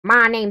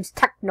My name's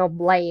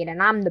Technoblade,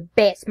 and I'm the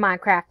best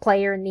Minecraft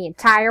player in the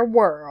entire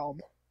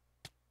world.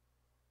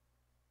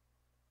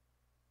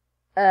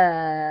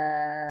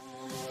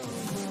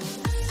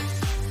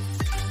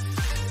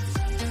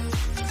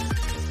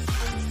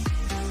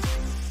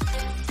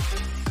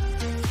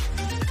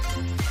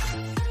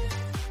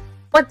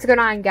 What's going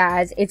on,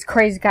 guys? It's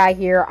Crazy Kai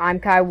here. I'm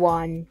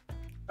Kai1.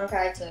 I'm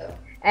Kai2.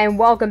 And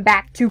welcome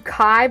back to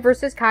Kai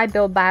vs. Kai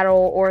Build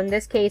Battle, or in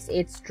this case,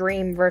 it's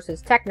Dream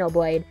vs.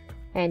 Technoblade.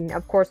 And,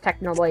 of course,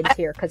 Technoblade is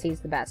here, because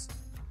he's the best.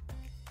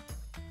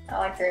 I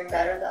like Dream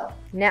better, though.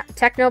 Now,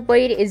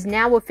 Technoblade is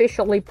now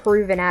officially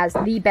proven as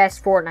the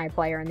best Fortnite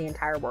player in the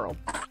entire world.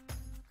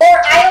 Or,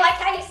 I like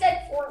how you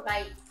said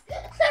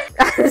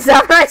Fortnite. Is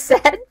that what I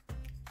said?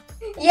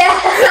 Yeah!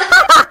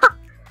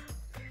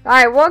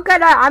 Alright,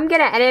 I'm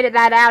gonna edit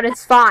that out,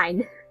 it's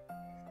fine.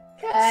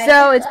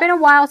 So, it's been a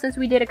while since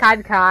we did a Kai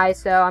vs. Kai,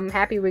 so I'm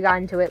happy we got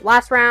into it.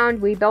 Last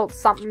round, we built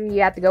something,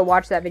 you have to go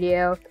watch that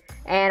video.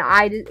 And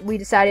we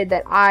decided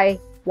that I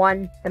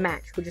won the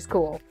match, which is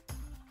cool,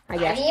 I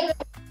guess. I didn't even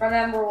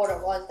remember what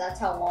it was, that's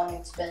how long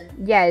it's been.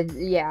 Yeah,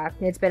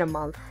 it's been a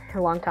month,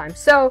 a long time.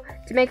 So,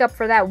 to make up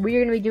for that,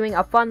 we're going to be doing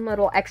a fun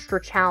little extra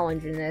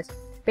challenge in this.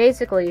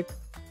 Basically,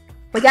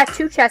 we got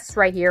two chests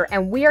right here,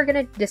 and we are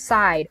going to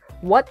decide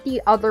what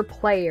the other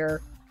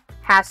player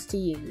has to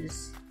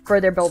use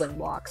for their building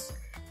blocks.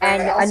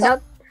 And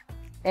also,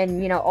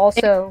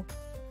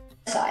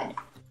 Side.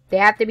 they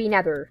have to be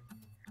nether.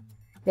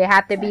 They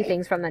have to be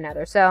things from the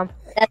nether. So,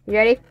 you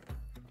ready?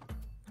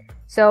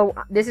 So,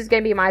 this is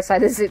going to be my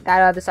side. That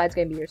other side's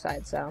going to be your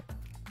side. So,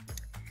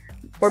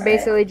 we're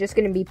basically just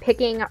going to be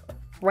picking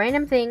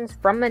random things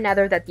from the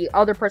nether that the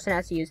other person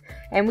has to use.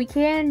 And we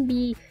can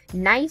be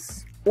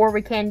nice, or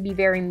we can be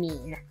very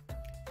mean.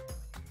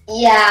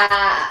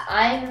 Yeah,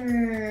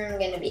 I'm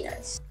gonna be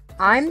nice.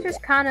 I'm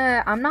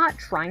not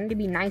trying to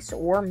be nice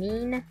or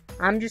mean.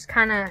 I'm just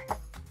kind of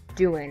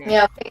doing it.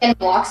 Yeah, picking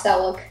blocks that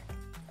look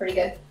pretty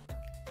good.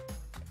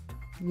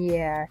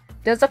 Yeah.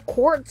 Does a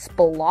quartz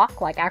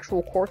block, like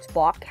actual quartz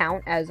block,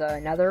 count as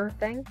another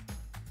thing?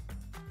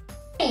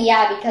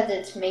 Yeah, because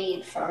it's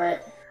made from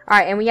it.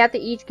 Alright, and we have to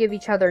each give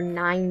each other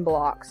 9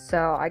 blocks.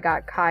 So, I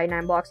got Kai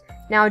 9 blocks.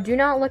 Now, do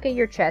not look at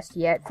your chest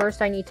yet.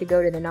 First, I need to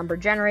go to the number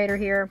generator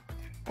here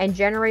and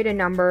generate a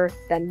number.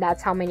 Then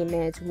that's how many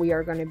minutes we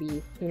are going to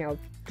be,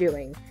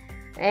 doing.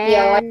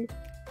 And,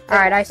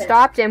 alright, I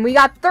stopped, and we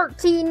got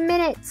 13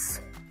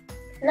 minutes!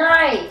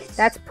 Nice!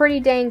 That's pretty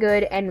dang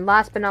good. And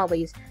last but not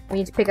least, we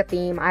need to pick a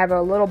theme. I have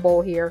a little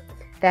bowl here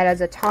that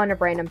has a ton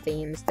of random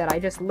themes that I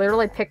just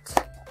literally picked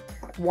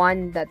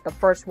one that the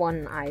first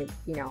one I,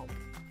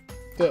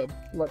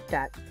 looked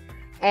at.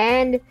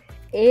 And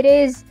it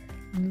is,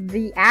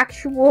 the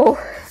actual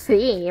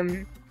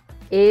theme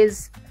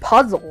is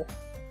puzzle.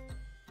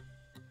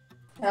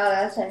 Oh,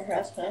 that's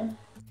interesting.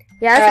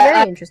 Yeah, that's a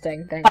very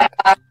interesting thing.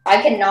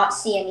 I cannot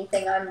see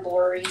anything. I'm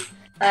blurry.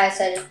 I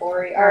said it's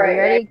blurry. Alright,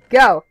 ready?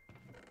 Go!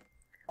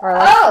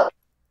 Oh!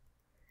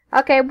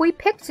 Okay, we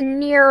picked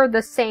near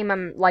the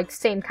same,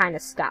 same kind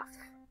of stuff.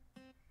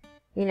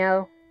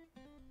 Oh,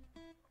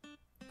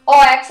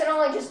 I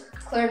accidentally just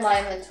cleared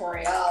my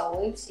inventory. Oh,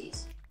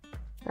 whoopsies.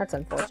 That's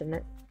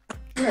unfortunate.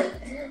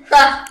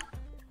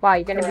 Wow,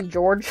 you're gonna be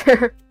George?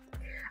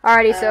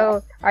 Alrighty,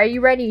 so, are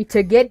you ready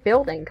to get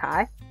building,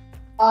 Kai?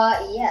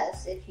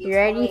 Yes, if you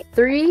ready?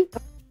 3?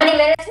 How many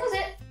minutes was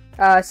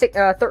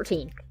it?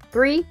 13.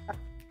 3,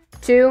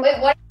 2... Wait,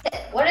 what is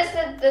it? What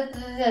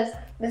is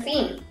the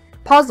theme?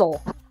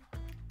 Puzzle.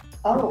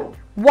 Oh.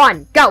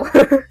 1, go!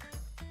 Okay.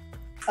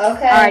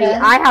 Alrighty,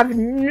 then. I have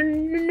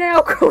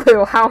no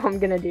clue how I'm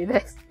gonna do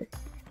this.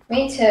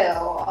 Me too.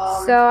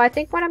 So, I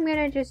think what I'm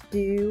gonna just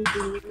do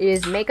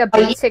is make a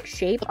basic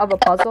shape of a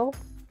puzzle,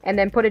 and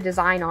then put a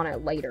design on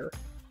it later.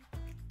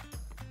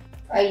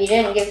 Oh, you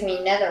didn't give me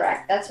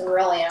netherrack. That's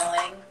really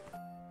annoying.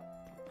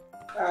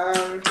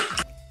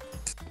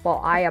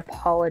 Well, I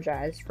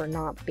apologize for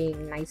not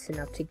being nice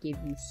enough to give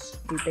you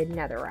stupid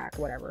netherrack,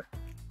 whatever.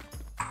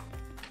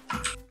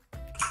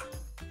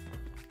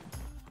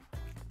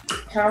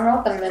 I don't know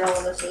what the middle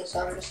of this is,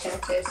 so I'm just gonna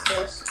taste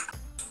this.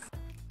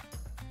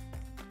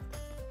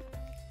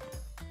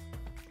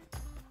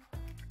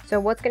 So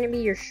what's gonna be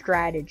your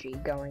strategy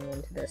going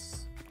into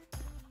this?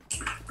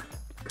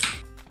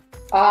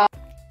 The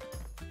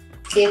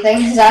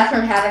thing is, I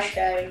don't have a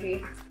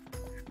strategy.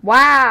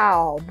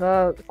 Wow,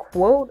 the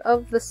quote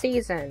of the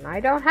season. I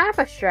don't have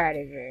a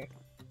strategy.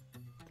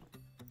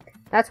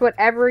 That's what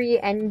every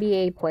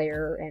NBA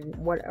player and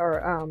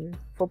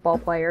football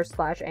player /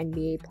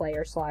 NBA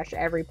player /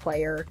 every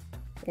player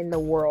in the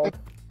world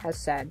has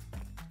said.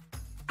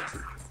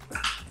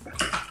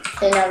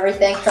 And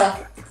everything.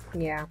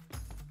 Yeah.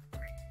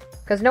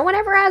 Because no one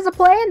ever has a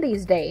plan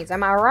these days.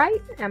 Am I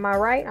right? Am I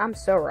right? I'm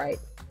so right.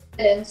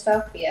 And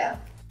stuff, yeah.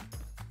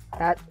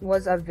 That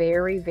was a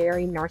very,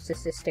 very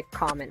narcissistic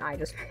comment I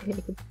just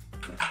made.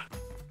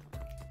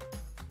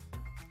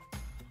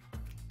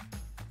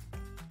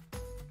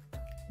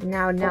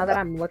 Now that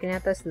I'm looking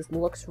at this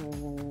looks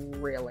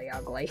really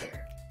ugly.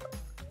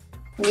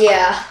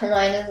 Yeah,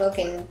 mine is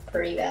looking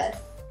pretty bad.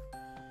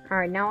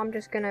 Alright, now I'm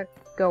just gonna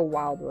go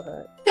wild with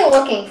it. Still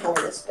looking for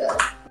this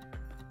build.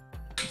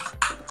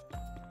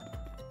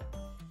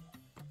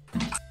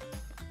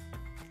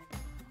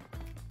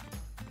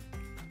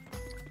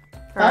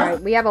 Alright,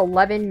 we have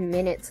 11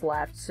 minutes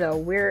left,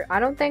 so I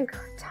don't think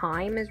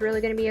time is really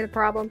gonna be a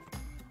problem.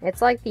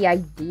 It's like the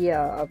idea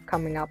of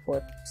coming up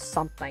with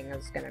something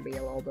is gonna be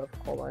a little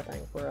difficult, I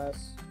think, for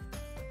us.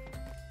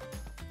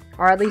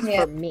 Or at least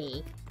for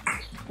me.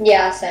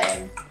 Yeah,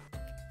 same.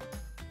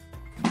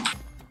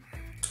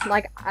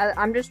 Like,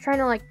 I'm just trying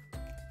to, like,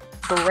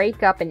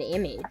 break up an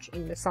image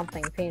into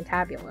something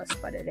fantabulous,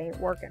 but it ain't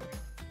working.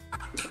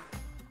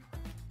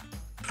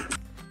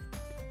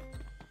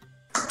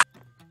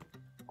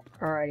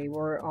 Alrighty,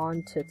 we're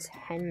on to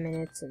 10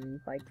 minutes and,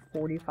 like,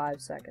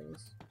 45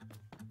 seconds.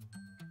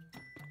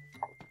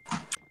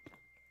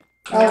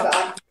 Oh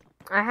god.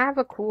 I have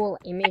a cool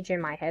image in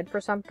my head for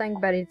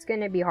something, but it's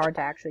gonna be hard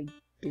to actually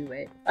do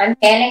it. I'm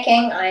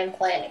panicking, I'm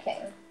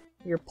panicking.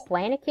 You're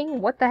panicking?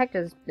 What the heck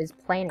is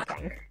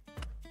panicking?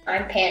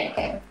 I'm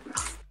panicking.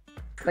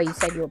 But you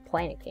said you were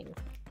panicking.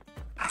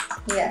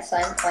 Yes,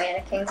 I'm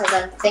panicking because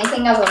I'm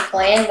thinking of a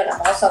plan, but I'm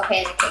also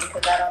panicking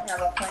because I don't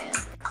have a plan.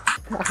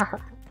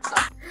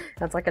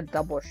 That's like a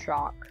double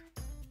shock.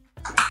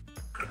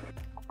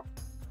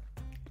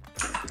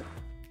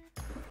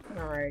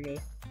 Alrighty.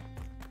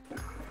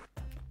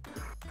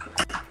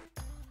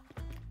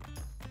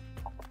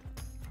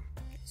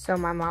 So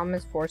my mom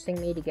is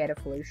forcing me to get a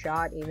flu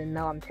shot, even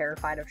though I'm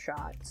terrified of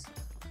shots.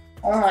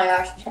 Oh my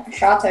gosh,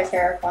 shots are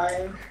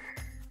terrifying.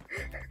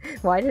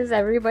 Why does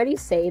everybody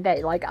say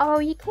that, like, oh,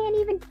 you can't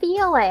even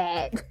feel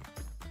it?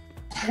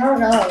 I don't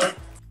know.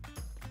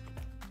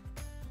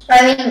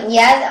 I mean,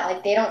 yeah,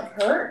 like, they don't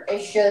hurt,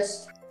 it's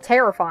just...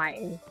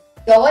 Terrifying.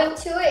 Going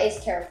to it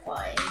is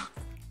terrifying.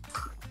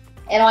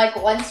 And, like,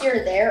 once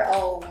you're there,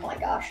 oh my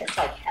gosh, it's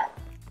like hell.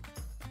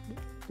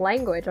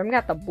 Language, I'm gonna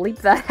have to bleep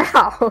that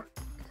out.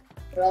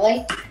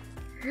 Really?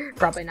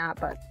 Probably not,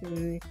 but...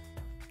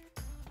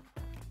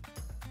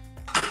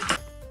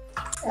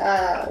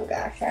 Oh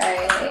gosh,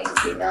 I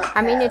do not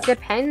I mean, it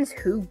depends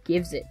who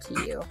gives it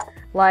to you.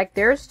 Like,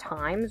 there's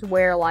times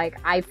where, like,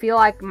 I feel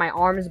like my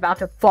arm is about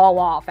to fall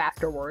off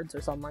afterwards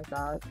or something like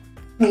that.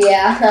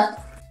 Yeah.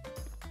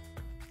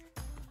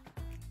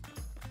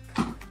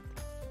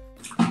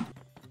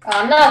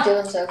 I'm not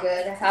doing so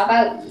good. How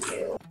about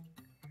you?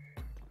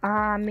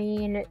 I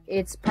mean,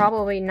 it's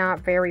probably not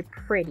very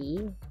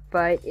pretty,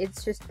 but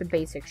it's just the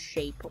basic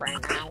shape right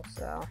now,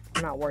 so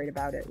I'm not worried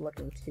about it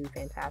looking too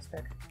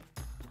fantastic.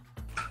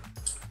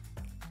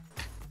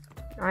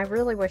 I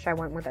really wish I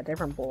went with a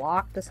different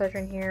block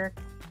decision here.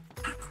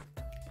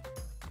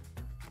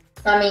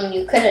 I mean,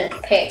 you couldn't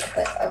pick,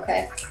 but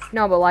okay.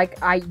 No, but like,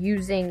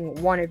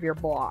 using one of your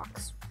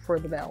blocks for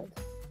the build.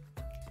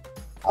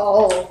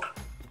 Oh.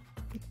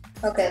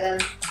 Okay then,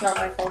 it's not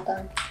my fault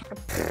then.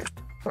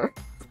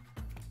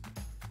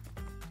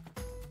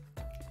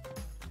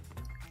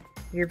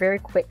 You're very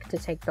quick to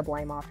take the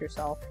blame off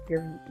yourself.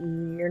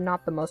 You're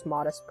not the most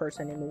modest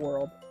person in the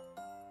world.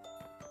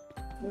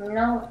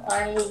 No,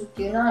 I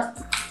do not.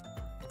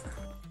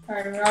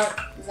 I'm not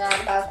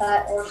mad about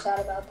that or sad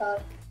about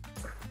that.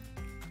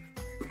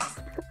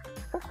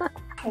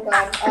 Oh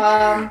god,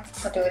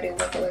 what do I do,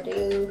 what do I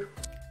do?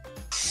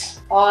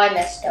 Oh, I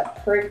messed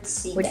up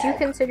pretty Would bad. you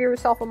consider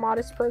yourself a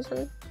modest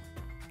person?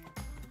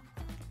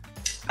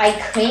 I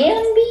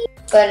can be,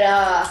 but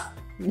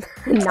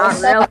Not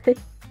really.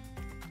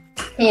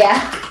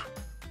 Yeah.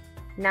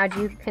 Now,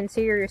 do you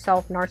consider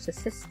yourself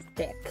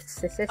narcissistic?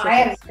 I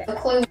have no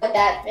clue what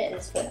that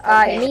means, but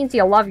okay. It means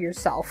you love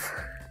yourself.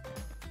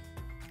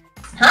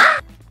 Huh?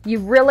 You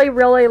really,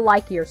 really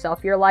like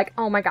yourself. You're like,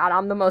 oh my god,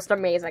 I'm the most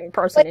amazing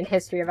person in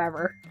history of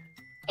ever.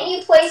 Can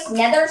you place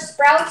nether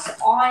sprouts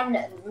on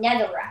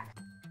netherrack?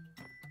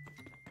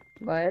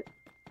 What?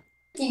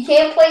 You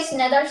can't place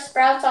nether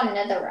sprouts on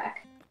netherrack.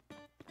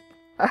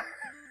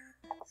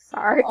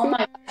 Sorry. Oh my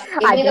god.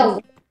 I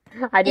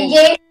You didn't.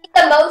 gave me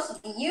the most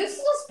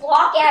useless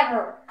block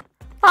ever.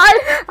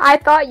 I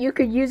thought you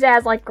could use it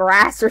as like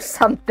grass or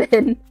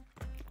something.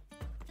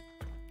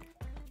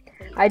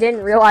 I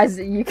didn't realize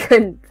that you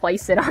couldn't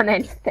place it on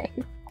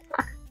anything.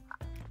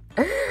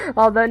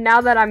 Although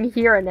now that I'm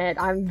hearing it,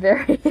 I'm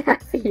very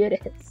happy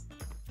it is.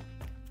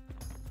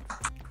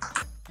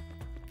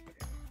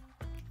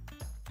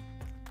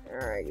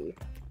 Alrighty.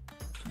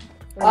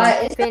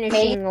 I'm Is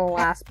finishing the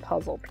last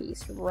puzzle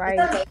piece right Is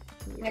that here.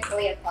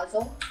 technically a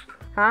puzzle?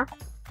 Huh?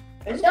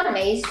 Is that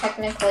maze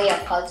technically a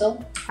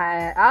puzzle?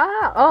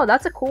 Oh,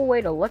 that's a cool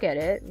way to look at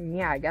it.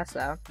 Yeah, I guess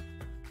so.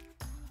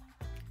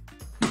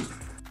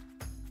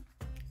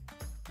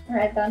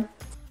 Alright then.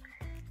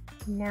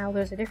 Now,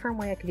 there's a different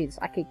way I could do this.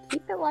 I could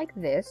keep it like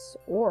this,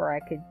 or I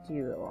could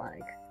do it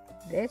like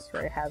this,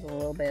 where it has a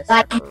little bit of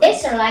Like separation.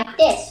 this or like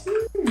this?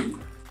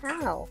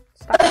 Ow.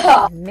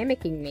 Stop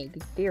mimicking me,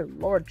 dear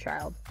lord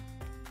child.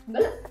 You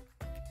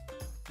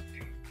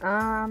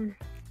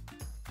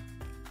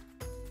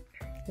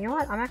know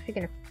what? I'm actually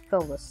gonna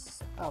fill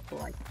this up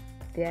like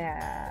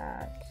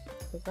that.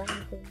 Does that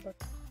make it look...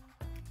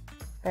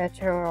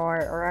 Better,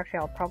 or actually,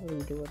 I'll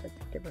probably do it with a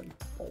different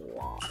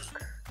block.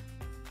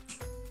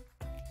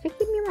 You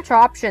give me much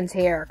options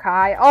here,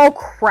 Kai. Oh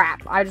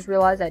crap! I just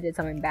realized I did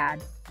something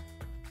bad.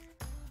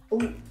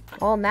 Ooh.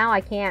 Well, now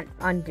I can't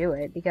undo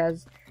it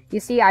because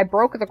you see, I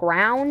broke the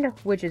ground,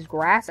 which is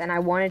grass, and I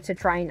wanted to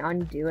try and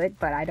undo it,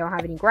 but I don't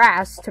have any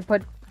grass to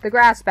put the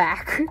grass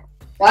back.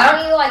 Why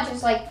don't you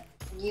just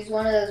use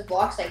one of those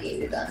blocks I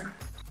gave you then?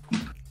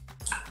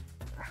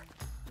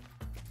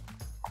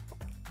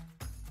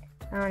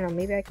 I don't know,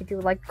 maybe I could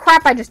do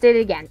crap, I just did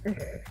it again.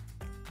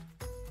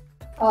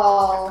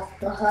 Oh,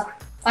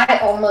 I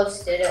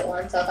almost did it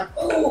once. I was like,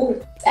 oh,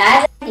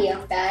 bad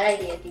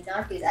idea, do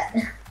not do that.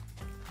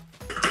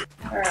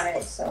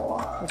 Alright, so,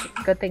 It's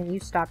a good thing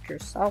you stopped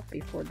yourself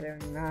before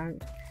doing that.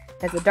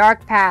 There's a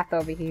dark path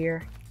over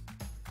here.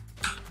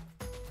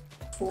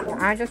 cool.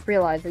 I just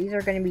realized these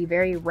are going to be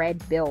very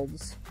red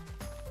builds.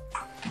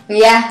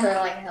 Yeah, they're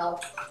like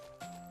hell.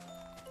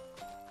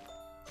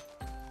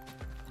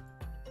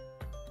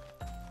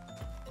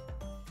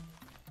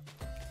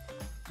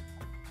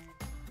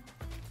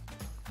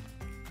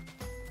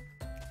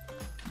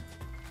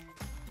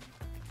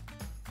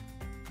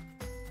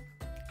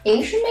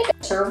 You should make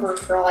a server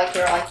for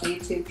your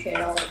YouTube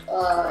channel,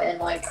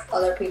 and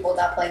other people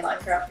that play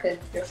Minecraft could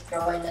just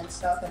join and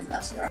stuff and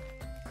mess around.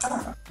 I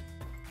don't know.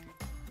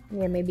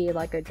 Yeah, maybe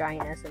a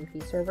giant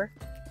SMP server.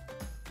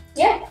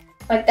 Yeah,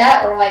 like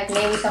that, or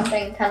maybe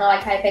something kind of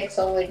like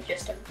Hypixel with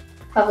just a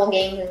couple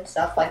games and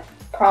stuff.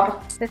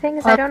 Probably. The thing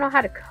is, I don't know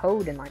how to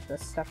code in the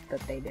stuff that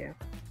they do.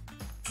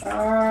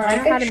 I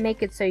know how to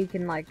make it so you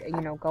can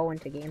go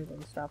into games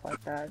and stuff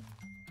like that.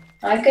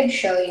 I could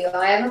show you.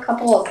 I have a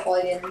couple of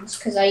plugins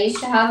because I used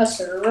to have a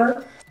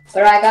server,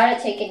 but I got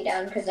it taken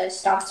down because I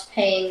stopped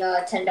paying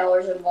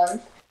 $10 a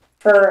month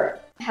for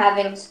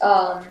having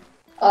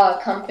a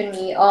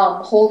company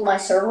hold my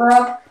server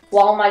up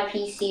while my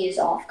PC is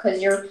off.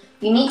 Because you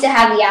need to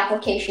have the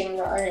application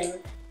running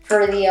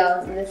for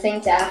the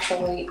thing to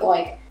actually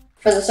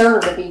for the server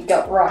to be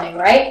running,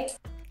 right?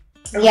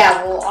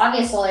 Yeah. Well,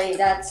 obviously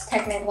that's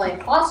technically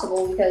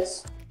impossible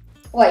because.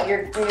 What,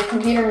 your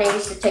computer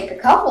needs to take a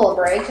couple of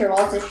breaks, or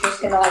else it's just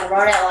gonna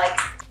run it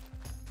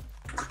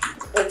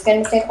it's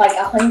gonna take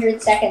 100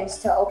 seconds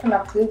to open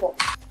up Google.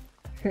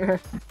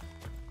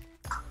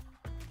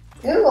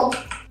 Google.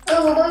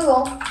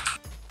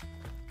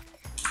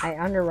 I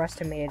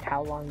underestimated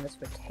how long this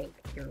would take,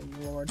 dear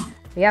lord.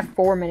 We have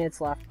 4 minutes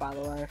left, by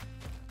the way.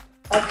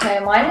 Okay,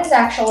 mine is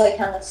actually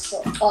kind of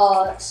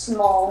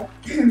small.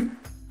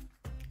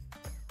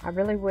 I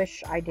really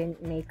wish I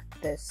didn't make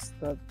this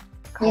the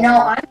color. You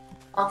know, I'm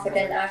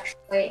confident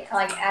actually,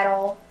 at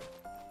all.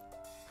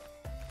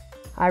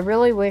 I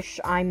really wish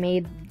I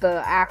made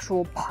the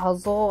actual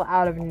puzzle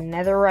out of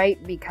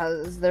netherite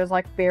because there's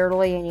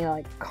barely any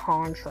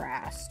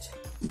contrast.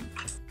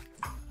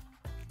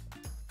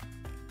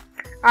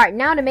 Alright,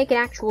 now to make an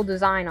actual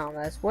design on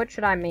this. What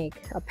should I make?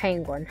 A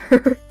penguin.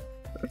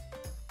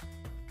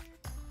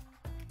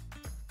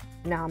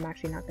 No, I'm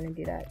actually not gonna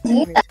do that.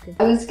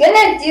 I was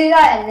gonna do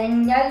that, and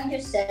then now you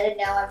just said it,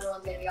 now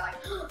everyone's gonna be like,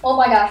 oh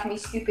my gosh, me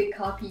stupid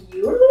copy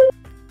you.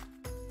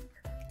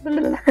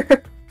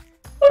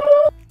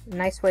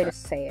 Nice way to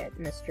say it,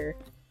 mister.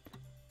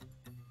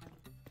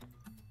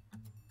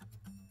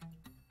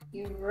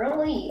 You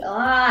really,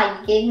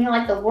 you gave me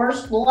the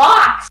worst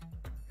blocks.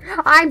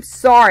 I'm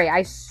sorry,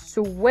 I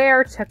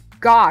swear to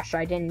gosh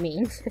I didn't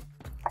mean to.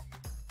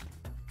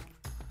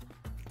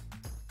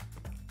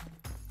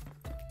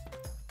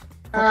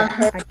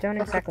 Okay, I don't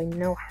exactly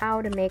know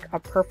how to make a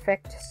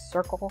perfect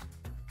circle.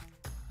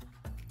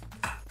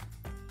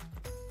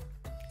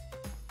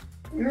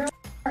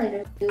 I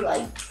just do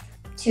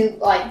two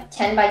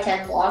 10 by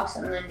 10 blocks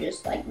and then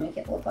just make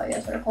it look like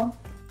a circle.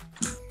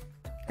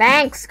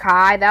 Thanks,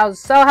 Kai. That was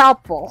so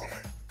helpful.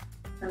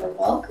 You're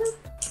welcome.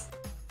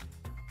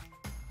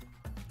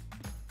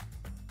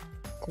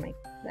 To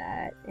make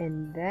that,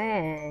 and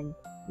then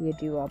you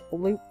do a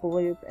bloop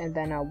bloop, and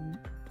then a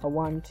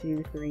 1,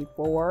 2, 3,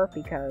 4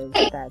 because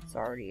that's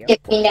already a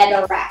Give me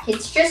netherrack.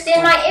 It's just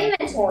in my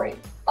inventory.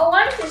 Oh,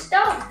 I'm just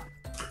dumb.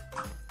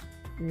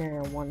 And then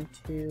a 1,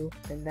 2,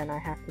 and then I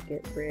have to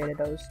get rid of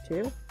those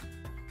two.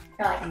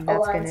 And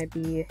Oh, that's gonna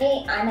be.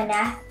 Hey, I'm a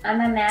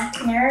math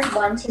nerd.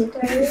 1, 2,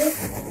 3.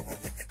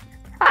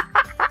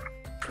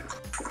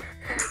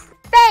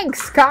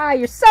 Thanks, Kai.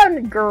 You're so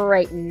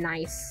great and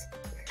nice.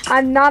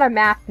 I'm not a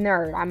math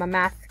nerd. I'm a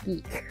math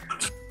geek.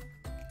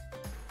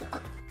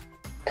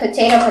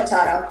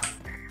 Potato.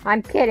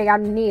 I'm kidding.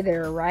 I'm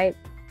neither, right?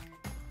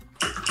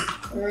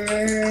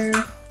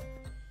 Not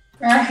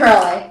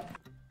really.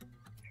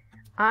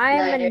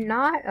 I'm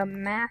not a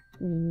math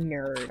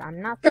nerd.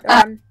 I'm not.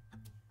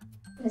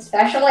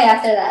 Especially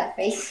after that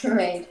face you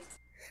made.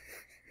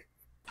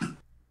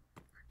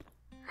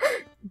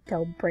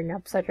 Don't bring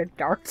up such a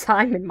dark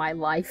time in my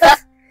life.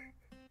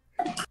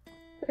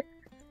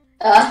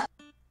 How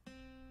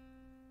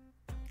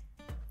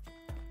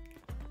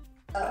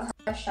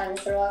much time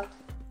is there left?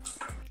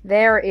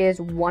 There is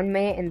 1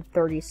 minute and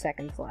 30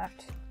 seconds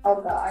left.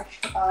 Oh gosh.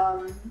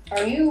 Are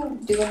you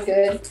doing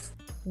good?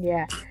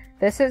 Yeah.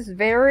 This is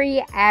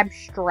very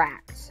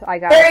abstract, I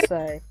gotta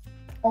say.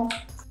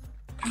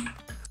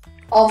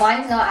 Oh,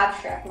 mine's not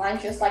abstract.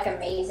 Mine's just like a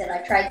maze, and I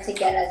tried to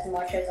get as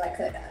much as I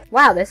could.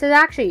 Wow, this is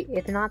actually,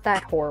 it's not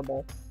that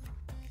horrible.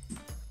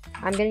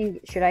 I'm gonna,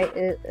 should I,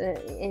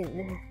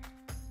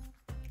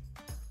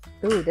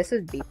 ooh, this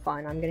would be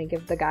fun. I'm gonna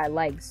give the guy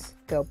legs.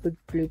 Go bloop,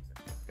 bloop,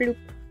 bloop.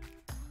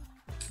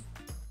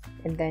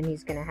 And then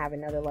he's gonna have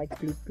another like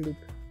bloop, bloop.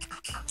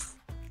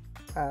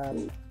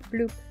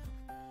 Bloop.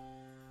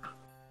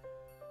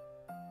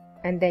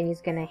 And then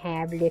he's gonna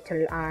have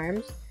little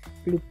arms.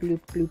 Bloop, bloop,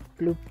 bloop,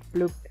 bloop,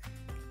 bloop.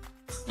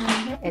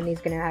 And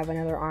he's gonna have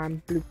another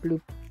arm. Bloop,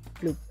 bloop,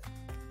 bloop.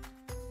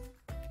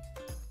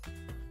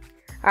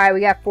 Alright,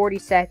 we got 40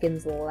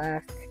 seconds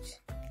left.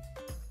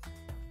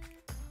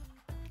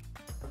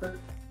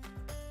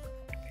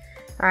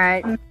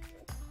 Alright.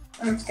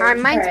 Alright,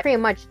 mine's pretty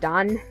much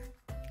done.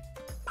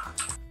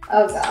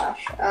 Oh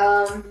gosh.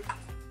 I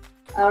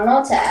don't know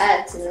what to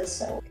add to this.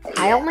 So, yeah.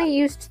 I only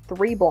used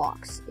 3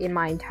 blocks in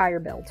my entire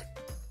build.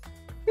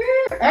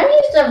 I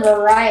used a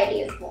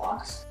variety of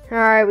blocks.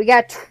 Alright, we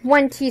got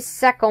 20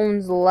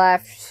 seconds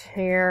left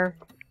here.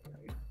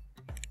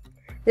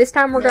 This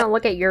time we're gonna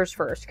look at yours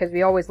first, because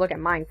we always look at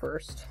mine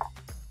first.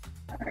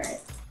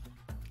 Alright.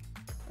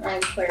 I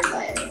cleared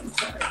my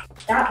inventory.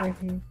 That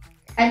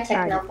I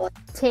technically.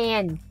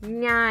 10,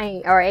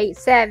 9, or 8,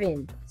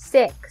 7,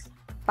 6,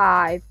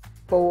 5,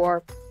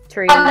 4,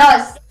 3,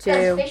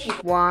 2,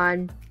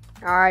 1.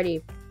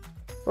 Alrighty.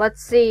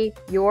 Let's see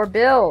your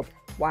build.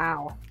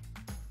 Wow.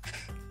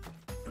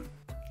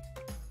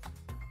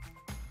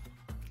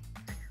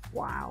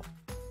 Wow.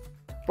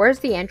 Where's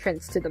the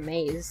entrance to the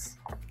maze?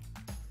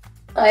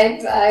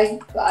 I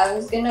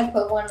was gonna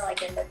put one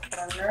like in the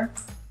corner,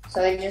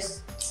 so I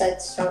just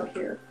said start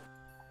here.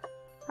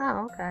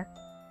 Oh, okay.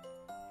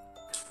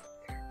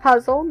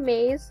 Puzzle,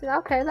 maze.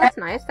 Okay, that's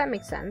nice. That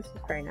makes sense.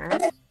 It's very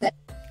nice.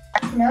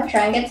 No,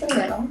 try and get to the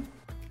middle.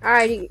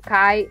 Alrighty,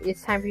 Kai,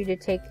 it's time for you to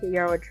take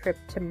your trip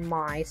to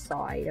my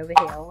side of the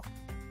hill.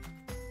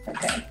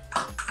 Okay.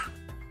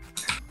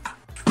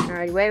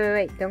 Alrighty,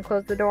 wait. Don't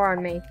close the door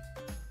on me.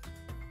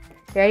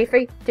 Ready?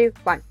 3, 2,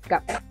 1, go.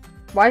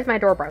 Why is my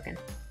door broken?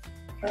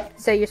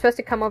 So you're supposed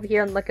to come over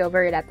here and look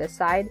over it at this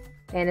side,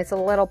 and it's a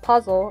little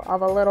puzzle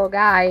of a little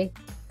guy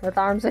with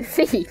arms and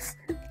feet.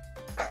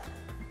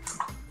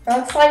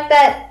 Looks like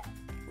that.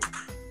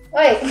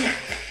 Wait.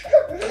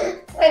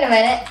 Wait a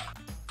minute.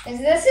 Is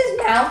this his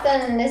mouth,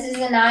 and this is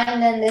an eye, and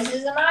then this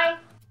is an eye?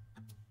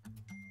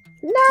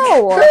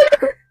 No!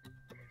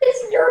 His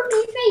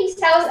derpy face.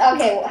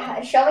 Okay,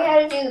 well, show me how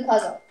to do the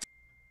puzzle.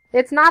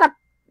 It's not a...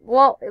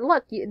 Well,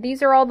 look,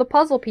 these are all the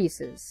puzzle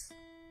pieces.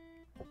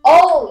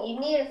 Oh, you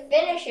need to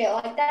finish it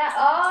like that?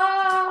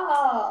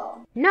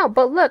 Oh! No,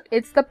 but look,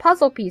 it's the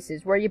puzzle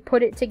pieces where you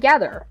put it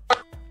together.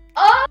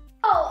 Oh,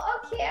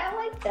 okay, I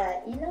like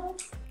that, you know?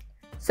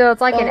 So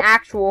it's like an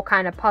actual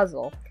kind of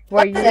puzzle.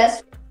 Where What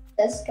is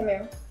this? Come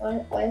here.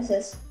 What is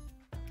this?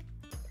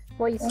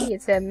 Well, you see,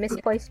 it's a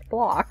misplaced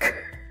block.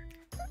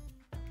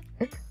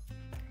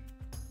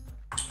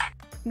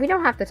 We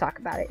don't have to talk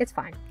about it. It's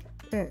fine.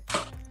 No,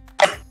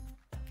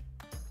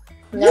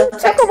 You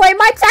took away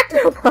my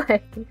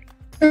Technoblade!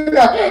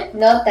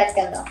 no,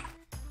 Techno.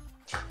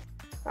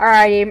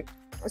 Alrighty.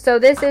 So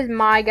this is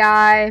my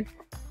guy.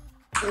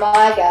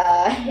 My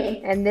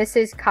guy. And this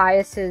is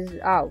Caius's...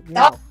 Oh,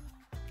 no.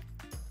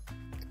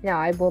 No,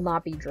 I will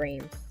not be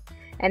Dream.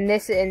 And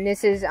this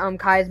is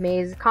Kai's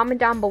maze. Comment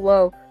down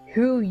below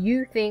who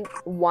you think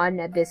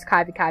won this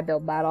Kai v Kai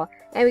build battle.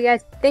 Anyway,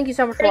 guys, thank you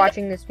so much for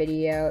watching this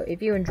video.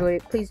 If you enjoyed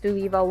it, please do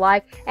leave a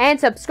like and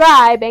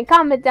subscribe and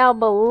comment down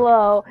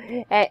below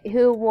at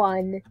who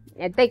won.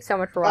 And thanks so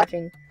much for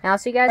watching. And I'll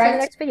see you guys in the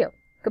next video.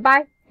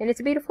 Goodbye, and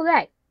it's a beautiful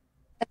day.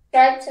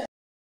 Subscribe to